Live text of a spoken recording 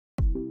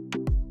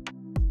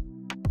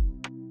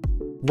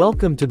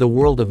Welcome to the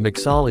world of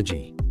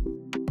mixology.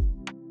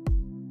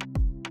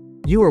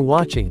 You are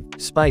watching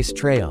Spice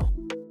Trail.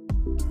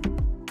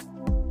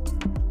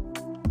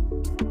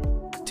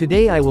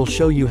 Today I will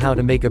show you how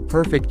to make a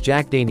perfect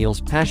Jack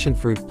Daniel's passion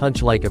fruit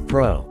punch like a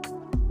pro.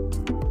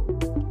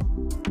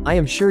 I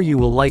am sure you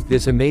will like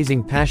this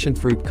amazing passion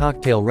fruit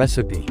cocktail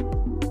recipe.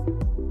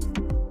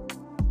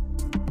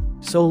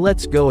 So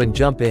let's go and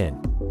jump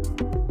in.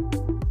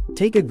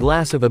 Take a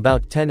glass of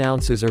about 10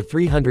 ounces or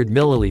 300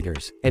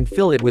 milliliters, and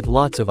fill it with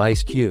lots of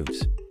ice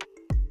cubes.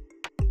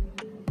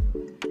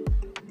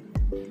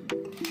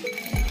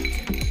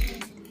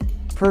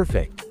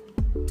 Perfect.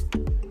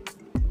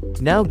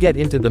 Now get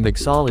into the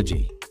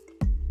mixology.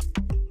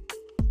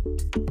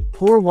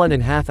 Pour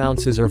 1.5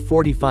 ounces or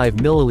 45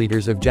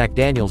 milliliters of Jack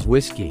Daniel's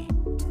whiskey.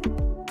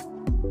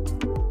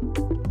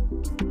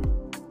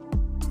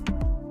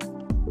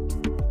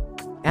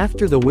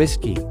 After the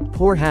whiskey,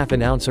 pour half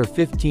an ounce or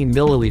 15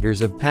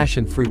 milliliters of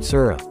passion fruit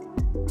syrup.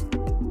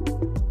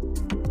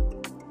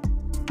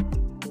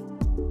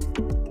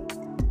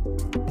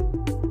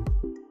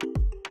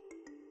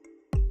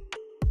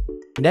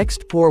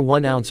 Next, pour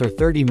 1 ounce or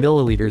 30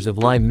 milliliters of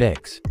lime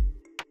mix.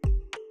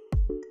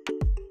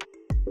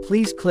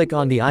 Please click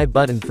on the I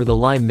button for the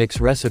lime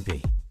mix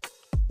recipe.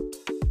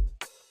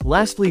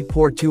 Lastly,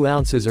 pour 2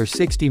 ounces or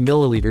 60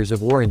 milliliters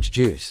of orange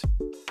juice.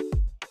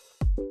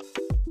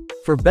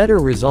 For better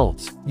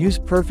results, use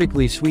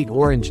perfectly sweet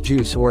orange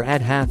juice or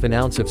add half an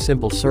ounce of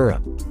simple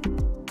syrup.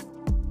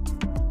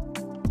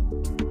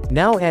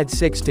 Now add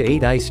 6 to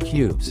 8 ice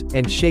cubes,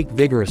 and shake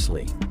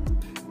vigorously.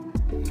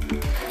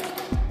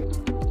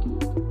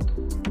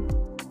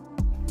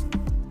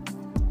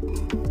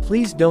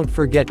 Please don't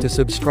forget to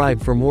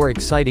subscribe for more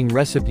exciting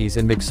recipes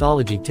and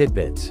mixology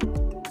tidbits.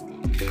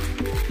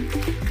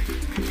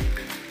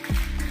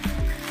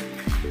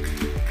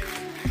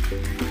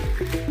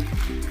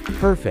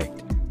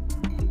 Perfect.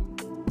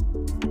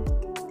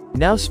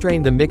 Now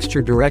strain the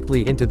mixture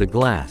directly into the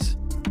glass.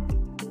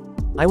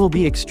 I will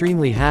be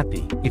extremely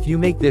happy if you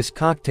make this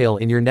cocktail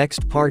in your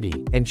next party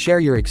and share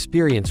your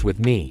experience with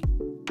me.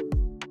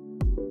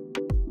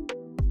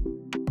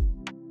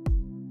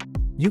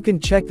 You can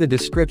check the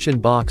description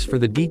box for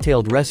the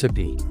detailed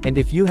recipe, and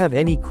if you have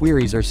any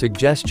queries or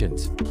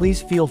suggestions,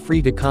 please feel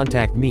free to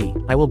contact me.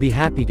 I will be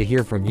happy to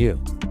hear from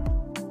you.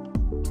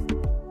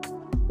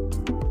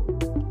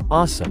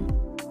 Awesome.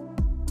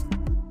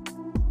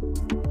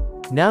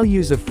 Now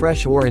use a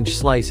fresh orange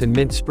slice and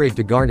mint sprig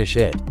to garnish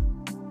it.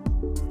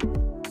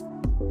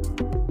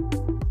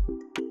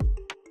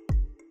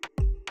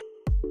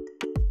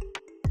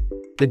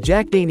 The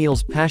Jack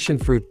Daniel's passion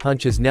fruit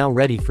punch is now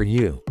ready for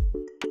you.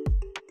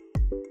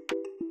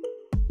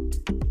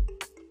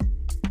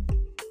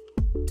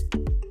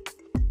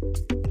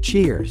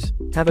 Cheers.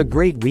 Have a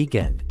great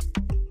weekend.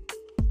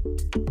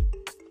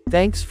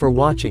 Thanks for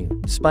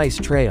watching Spice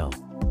Trail.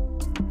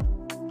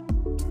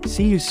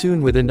 See you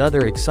soon with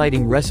another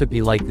exciting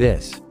recipe like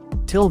this.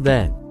 Till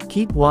then,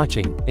 keep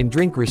watching, and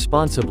drink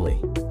responsibly.